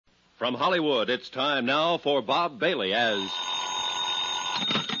From Hollywood, it's time now for Bob Bailey as...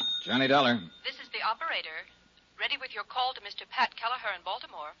 Johnny Dollar. This is the operator. Ready with your call to Mr. Pat Kelleher in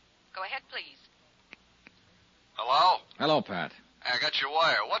Baltimore. Go ahead, please. Hello? Hello, Pat. I got your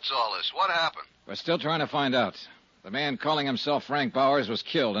wire. What's all this? What happened? We're still trying to find out. The man calling himself Frank Bowers was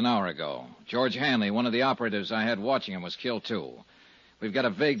killed an hour ago. George Hanley, one of the operatives I had watching him, was killed, too. We've got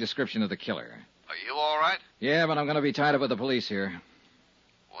a vague description of the killer. Are you all right? Yeah, but I'm going to be tied up with the police here.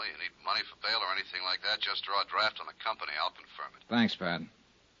 Well, you need money for bail or anything like that, just draw a draft on the company. I'll confirm it. Thanks, Pat.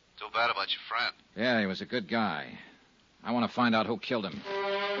 Too bad about your friend. Yeah, he was a good guy. I want to find out who killed him.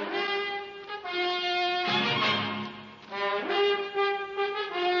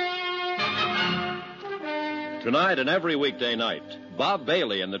 Tonight and every weekday night, Bob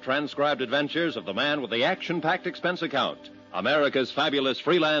Bailey in the transcribed adventures of the man with the action-packed expense account, America's fabulous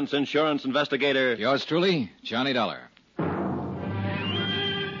freelance insurance investigator... Yours truly, Johnny Dollar.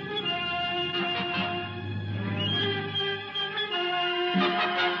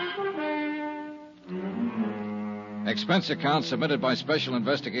 Expense account submitted by Special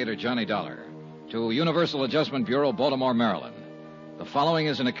Investigator Johnny Dollar to Universal Adjustment Bureau, Baltimore, Maryland. The following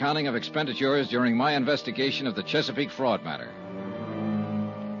is an accounting of expenditures during my investigation of the Chesapeake fraud matter.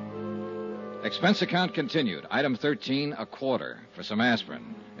 Expense account continued. Item 13, a quarter for some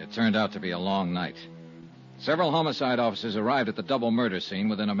aspirin. It turned out to be a long night. Several homicide officers arrived at the double murder scene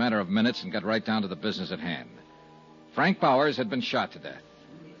within a matter of minutes and got right down to the business at hand. Frank Bowers had been shot to death.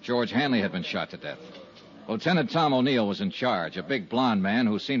 George Hanley had been shot to death. Lieutenant Tom O'Neill was in charge, a big blond man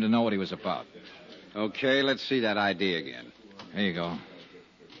who seemed to know what he was about. Okay, let's see that ID again. Here you go.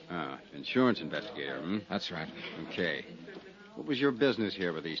 Insurance investigator, hmm? That's right. Okay. What was your business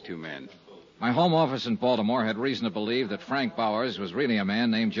here with these two men? My home office in Baltimore had reason to believe that Frank Bowers was really a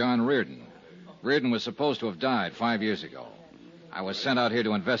man named John Reardon. Reardon was supposed to have died 5 years ago. I was sent out here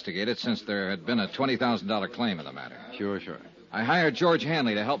to investigate it since there had been a $20,000 claim in the matter. Sure. I hired George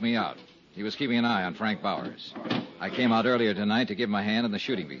Hanley to help me out. He was keeping an eye on Frank Bowers. I came out earlier tonight to give him a hand, and the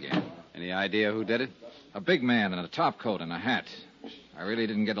shooting began. Any idea who did it? A big man in a top coat and a hat. I really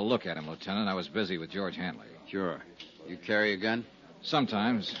didn't get a look at him, Lieutenant. I was busy with George Hanley. Sure. You carry a gun?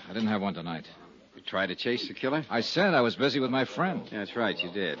 Sometimes. I didn't have one tonight. You tried to chase the killer? I said I was busy with my friend. Yeah, that's right,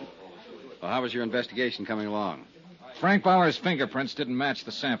 you did. Well, how was your investigation coming along? Frank Bowers' fingerprints didn't match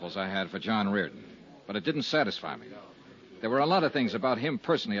the samples I had for John Reardon, but it didn't satisfy me. There were a lot of things about him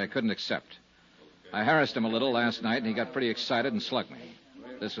personally I couldn't accept. I harassed him a little last night, and he got pretty excited and slugged me.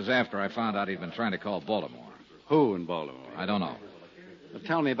 This was after I found out he'd been trying to call Baltimore. Who in Baltimore? I don't know. Well,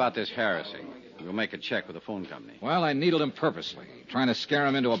 tell me about this harassing. We'll make a check with the phone company. Well, I needled him purposely, trying to scare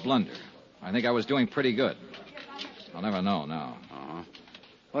him into a blunder. I think I was doing pretty good. I'll never know now. Uh-huh.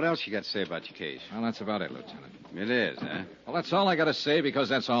 What else you got to say about your case? Well, that's about it, Lieutenant. It is, huh? Well, that's all I got to say because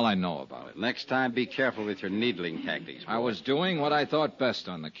that's all I know about it. Next time, be careful with your needling tactics. I was doing what I thought best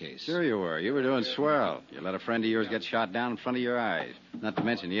on the case. Sure you were. You were doing swell. You let a friend of yours get shot down in front of your eyes, not to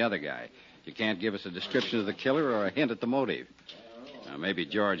mention the other guy. You can't give us a description of the killer or a hint at the motive. Now, maybe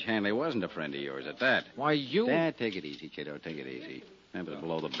George Hanley wasn't a friend of yours at that. Why, you... Dad, take it easy, kiddo. Take it easy. Remember to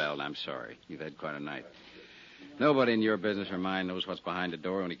blow the bell, and I'm sorry. You've had quite a night. Nobody in your business or mine knows what's behind the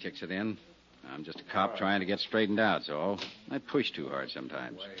door when he kicks it in. I'm just a cop trying to get straightened out, so I push too hard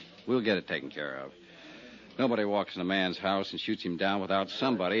sometimes. We'll get it taken care of. Nobody walks in a man's house and shoots him down without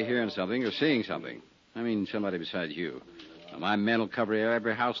somebody hearing something or seeing something. I mean, somebody besides you. Now, my men will cover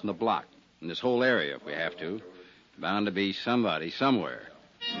every house in the block, in this whole area if we have to. Bound to be somebody somewhere.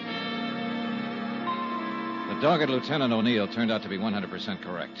 The dogged Lieutenant O'Neill turned out to be 100%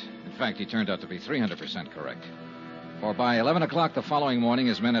 correct. In fact, he turned out to be 300% correct. For by 11 o'clock the following morning,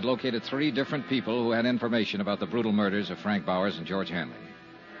 his men had located 3 different people who had information about the brutal murders of Frank Bowers and George Hanley.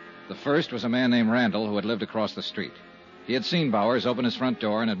 The first was a man named Randall who had lived across the street. He had seen Bowers open his front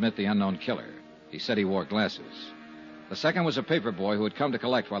door and admit the unknown killer. He said he wore glasses. The second was a paper boy who had come to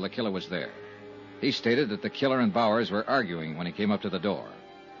collect while the killer was there. He stated that the killer and Bowers were arguing when he came up to the door.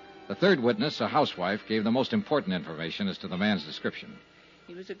 The third witness, a housewife, gave the most important information as to the man's description.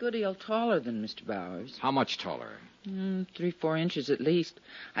 He was a good deal taller than Mr. Bowers. How much taller? 3-4 inches at least.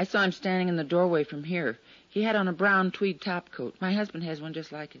 I saw him standing in the doorway from here. He had on a brown tweed topcoat. My husband has one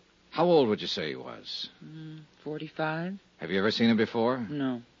just like it. How old would you say he was? 45. Have you ever seen him before?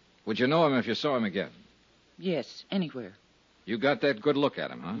 No. Would you know him if you saw him again? Yes, anywhere. You got that good look at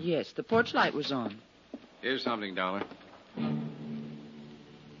him, huh? Yes, the porch light was on. Here's something, Dollar.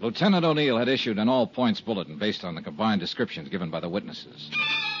 Lieutenant O'Neill had issued an all-points bulletin based on the combined descriptions given by the witnesses.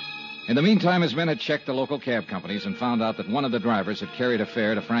 In the meantime, his men had checked the local cab companies and found out that one of the drivers had carried a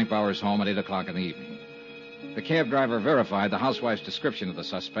fare to Frank Bowers' home at 8 o'clock in the evening. The cab driver verified the housewife's description of the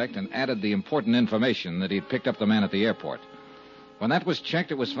suspect and added the important information that he'd picked up the man at the airport. When that was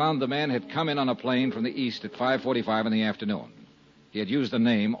checked, it was found the man had come in on a plane from the east at 5:45 in the afternoon. He had used the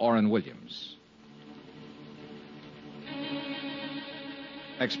name Orrin Williams.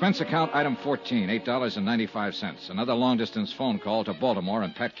 Expense account item 14, $8.95. Another long-distance phone call to Baltimore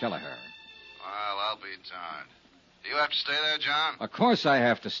and Pat Kelleher. Well, I'll be darned. Do you have to stay there, John? Of course I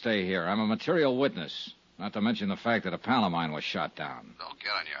have to stay here. I'm a material witness. Not to mention the fact that a pal of mine was shot down. Don't get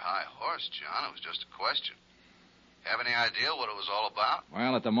on your high horse, John. It was just a question. Have any idea what it was all about?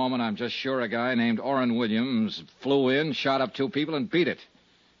 Well, at the moment, I'm just sure a guy named Orrin Williams flew in, shot up 2 people, and beat it.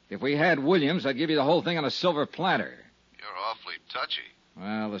 If we had Williams, I'd give you the whole thing on a silver platter. You're awfully touchy.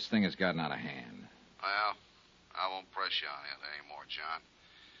 Well, this thing has gotten out of hand. Well, I won't press you on it anymore, John.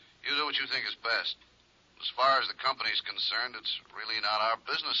 You do what you think is best. As far as the company's concerned, it's really not our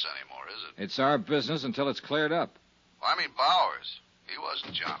business anymore, is it? It's our business until it's cleared up. Well, I mean Bowers. He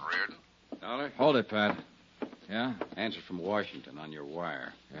wasn't John Reardon. Dollar? Hold it, Pat. Yeah? Answer from Washington on your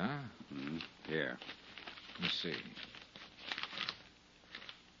wire. Yeah? Mm-hmm. Here. Let me see.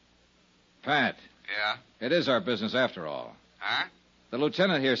 Pat, Yeah? it is our business after all. Huh? The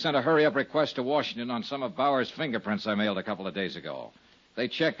lieutenant here sent a hurry-up request to Washington on some of Bowers' fingerprints I mailed a couple of days ago. They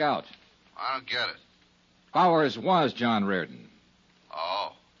check out. I don't get it. Bowers was John Reardon.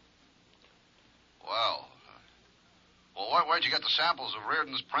 Oh. Well, where'd you get the samples of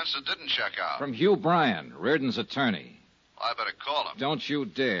Reardon's prints that didn't check out? From Hugh Bryan, Reardon's attorney. Well, I better call him. Don't you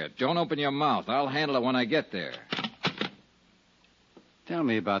dare. Don't open your mouth. I'll handle it when I get there. Tell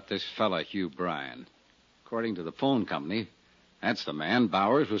me about this fella, Hugh Bryan. According to the phone company, that's the man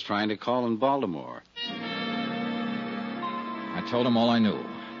Bowers was trying to call in Baltimore. I told him all I knew,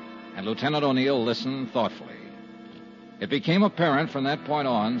 and Lieutenant O'Neill listened thoughtfully. It became apparent from that point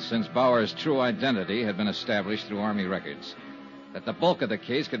on, since Bowers' true identity had been established through Army records, that the bulk of the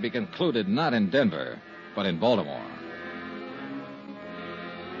case could be concluded not in Denver, but in Baltimore.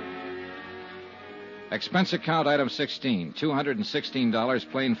 Expense account item 16,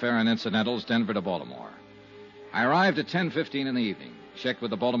 $216 plane fare and incidentals, Denver to Baltimore. I arrived at 10:15 in the evening, checked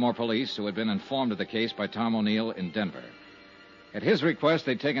with the Baltimore police, who had been informed of the case by Tom O'Neill in Denver. At his request,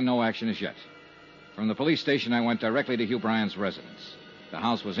 they'd taken no action as yet. From the police station, I went directly to Hugh Bryan's residence. The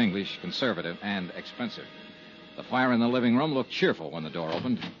house was English, conservative, and expensive. The fire in the living room looked cheerful when the door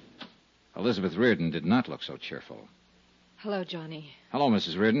opened. Elizabeth Reardon did not look so cheerful. Hello, Johnny. Hello,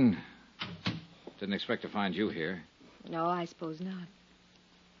 Mrs. Reardon. Didn't expect to find you here. No, I suppose not.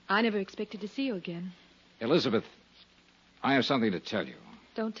 I never expected to see you again. Elizabeth, I have something to tell you.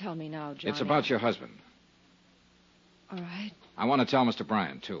 Don't tell me now, Johnny. It's about your husband. All right. I want to tell Mr.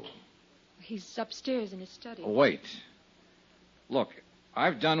 Bryan, too. He's upstairs in his study. Wait. Look,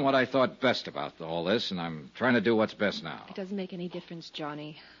 I've done what I thought best about all this, and I'm trying to do what's best now. It doesn't make any difference,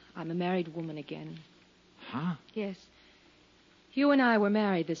 Johnny. I'm a married woman again. Huh? Yes. Hugh and I were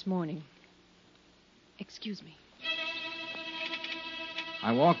married this morning. Excuse me.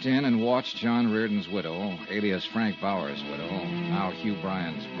 I walked in and watched John Reardon's widow, alias Frank Bowers' widow, now Hugh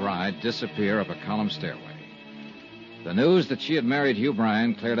Bryan's bride, disappear up a column stairway. The news that she had married Hugh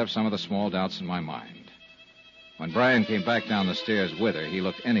Bryan cleared up some of the small doubts in my mind. When Bryan came back down the stairs with her, he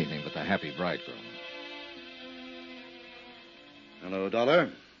looked anything but the happy bridegroom. Hello, Dollar.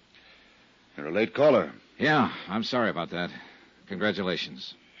 You're a late caller. Yeah, I'm sorry about that.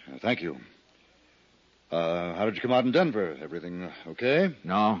 Congratulations. Thank you. How did you come out in Denver? Everything okay?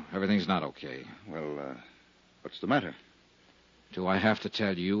 No, everything's not okay. Well, what's the matter? Do I have to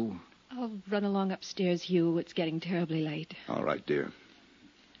tell you? I'll run along upstairs, Hugh. It's getting terribly late. All right, dear.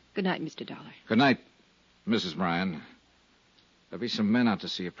 Good night, Mr. Dollar. Good night, Mrs. Bryan. There'll be some men out to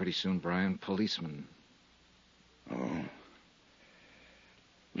see you pretty soon, Bryan. Policemen. Oh.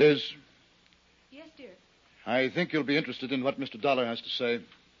 Liz, Yes, dear. I think you'll be interested in what Mr. Dollar has to say.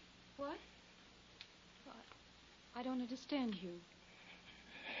 What? I don't understand, Hugh.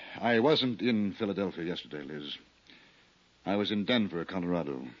 I wasn't in Philadelphia yesterday, Liz. I was in Denver,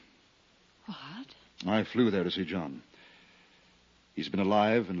 Colorado. What? I flew there to see John. He's been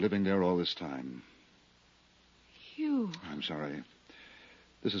alive and living there all this time. Hugh. I'm sorry.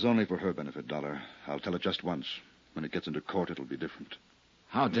 This is only for her benefit, Dollar. I'll tell it just once. When it gets into court, it'll be different.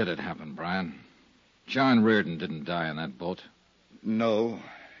 How did it happen, Bryan? John Reardon didn't die on that boat. No.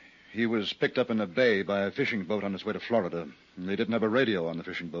 He was picked up in a bay by a fishing boat on its way to Florida. And they didn't have a radio on the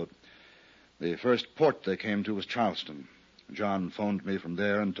fishing boat. The first port they came to was Charleston. John phoned me from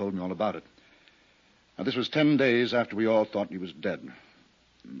there and told me all about it. Now, this was 10 days after we all thought he was dead.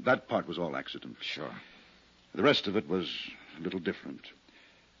 That part was all accident. Sure. The rest of it was a little different.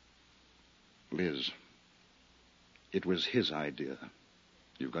 Liz, It was his idea.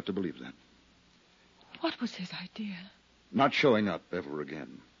 You've got to believe that. What was his idea? Not showing up ever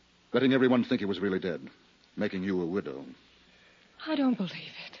again. Letting everyone think he was really dead. Making you a widow. I don't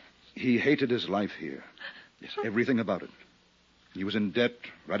believe it. He hated his life here. Yes, everything about it. He was in debt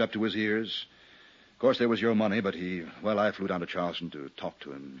right up to his ears. Of course, there was your money, but I flew down to Charleston to talk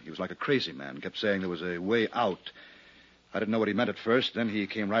to him. He was like a crazy man, kept saying there was a way out. I didn't know what he meant at first. Then he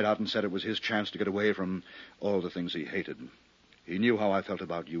came right out and said it was his chance to get away from all the things he hated. He knew how I felt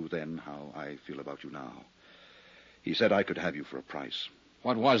about you then, how I feel about you now. He said I could have you for a price.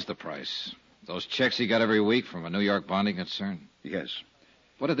 What was the price? Those checks he got every week from a New York bonding concern? Yes.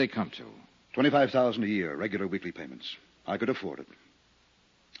 What did they come to? $25,000 a year, regular weekly payments. I could afford it.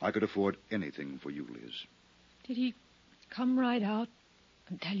 I could afford anything for you, Liz. Did he come right out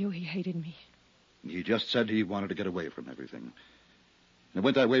and tell you he hated me? He just said he wanted to get away from everything. It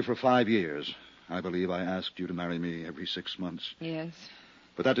went that way for 5 years. I believe I asked you to marry me every 6 months. Yes.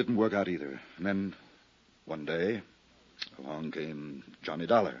 But that didn't work out either. And then, one day, along came Johnny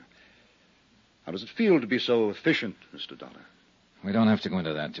Dollar. How does it feel to be so efficient, Mr. Dollar? We don't have to go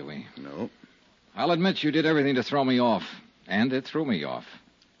into that, do we? No. I'll admit you did everything to throw me off. And it threw me off.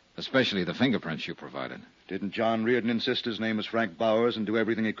 Especially the fingerprints you provided. Didn't John Reardon insist his name was Frank Bowers and do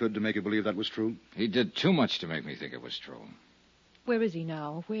everything he could to make you believe that was true? He did too much to make me think it was true. Where is he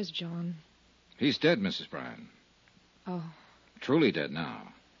now? Where's John? He's dead, Mrs. Bryan. Oh. Truly dead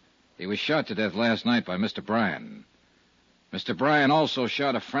now. He was shot to death last night by Mr. Bryan. Mr. Bryan also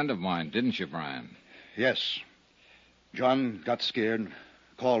shot a friend of mine, didn't you, Bryan? Yes. John got scared,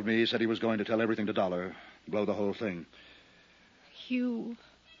 called me, said he was going to tell everything to Dollar, blow the whole thing. Hugh.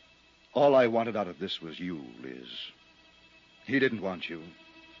 All I wanted out of this was you, Liz. He didn't want you.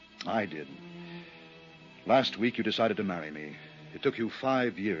 I did. Last week you decided to marry me. It took you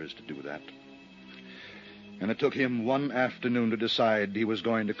 5 years to do that. And it took him one afternoon to decide he was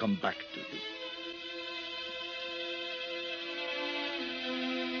going to come back to you.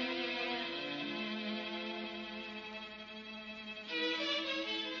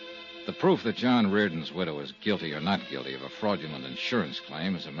 The proof that John Reardon's widow is guilty or not guilty of a fraudulent insurance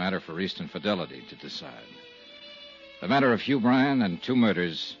claim is a matter for Eastern Fidelity to decide. The matter of Hugh Bryan and 2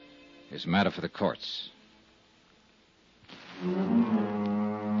 murders is a matter for the courts.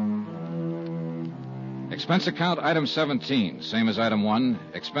 Expense account item 17, same as item 1,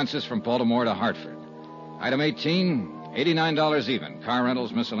 expenses from Baltimore to Hartford. Item 18, $89 even, car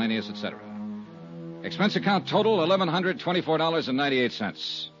rentals, miscellaneous, etc. Expense account total,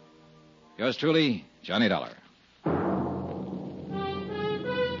 $1,124.98. Yours truly, Johnny Dollar.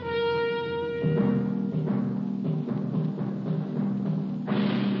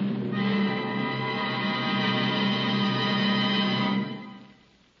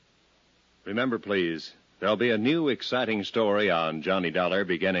 Remember, please, there'll be a new exciting story on Johnny Dollar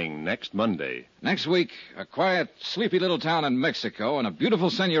beginning next Monday. Next week, a quiet, sleepy little town in Mexico and a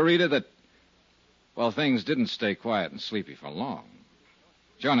beautiful senorita that, well, things didn't stay quiet and sleepy for long.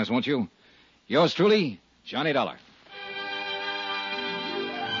 Join us, won't you? Yours truly, Johnny Dollar.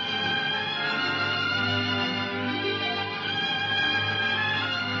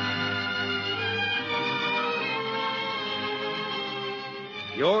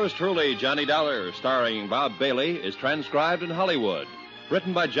 Yours truly, Johnny Dollar, starring Bob Bailey, is transcribed in Hollywood.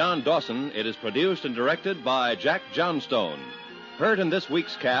 Written by John Dawson, it is produced and directed by Jack Johnstone. Heard in this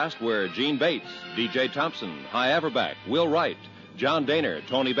week's cast were Gene Bates, D.J. Thompson, Hy Averback, Will Wright, John Daner,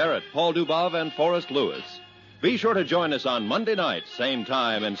 Tony Barrett, Paul Dubov, and Forrest Lewis. Be sure to join us on Monday night, same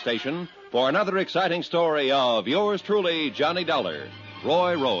time and station, for another exciting story of yours truly, Johnny Dollar.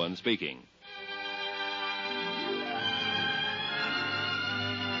 Roy Rowan speaking.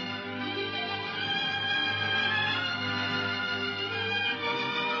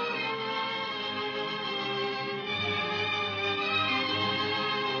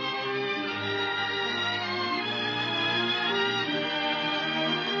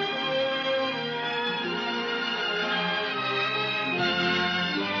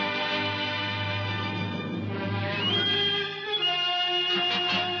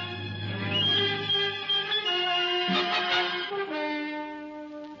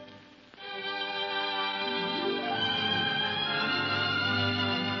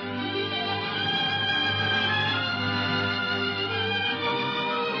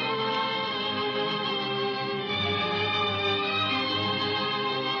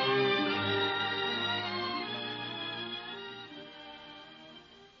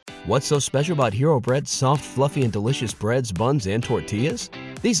 What's so special about Hero Bread's soft, fluffy, and delicious breads, buns, and tortillas?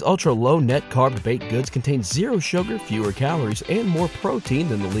 These ultra-low net-carb baked goods contain 0 sugar, fewer calories, and more protein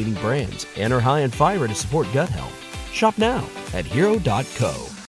than the leading brands, and are high in fiber to support gut health. Shop now at Hero.co.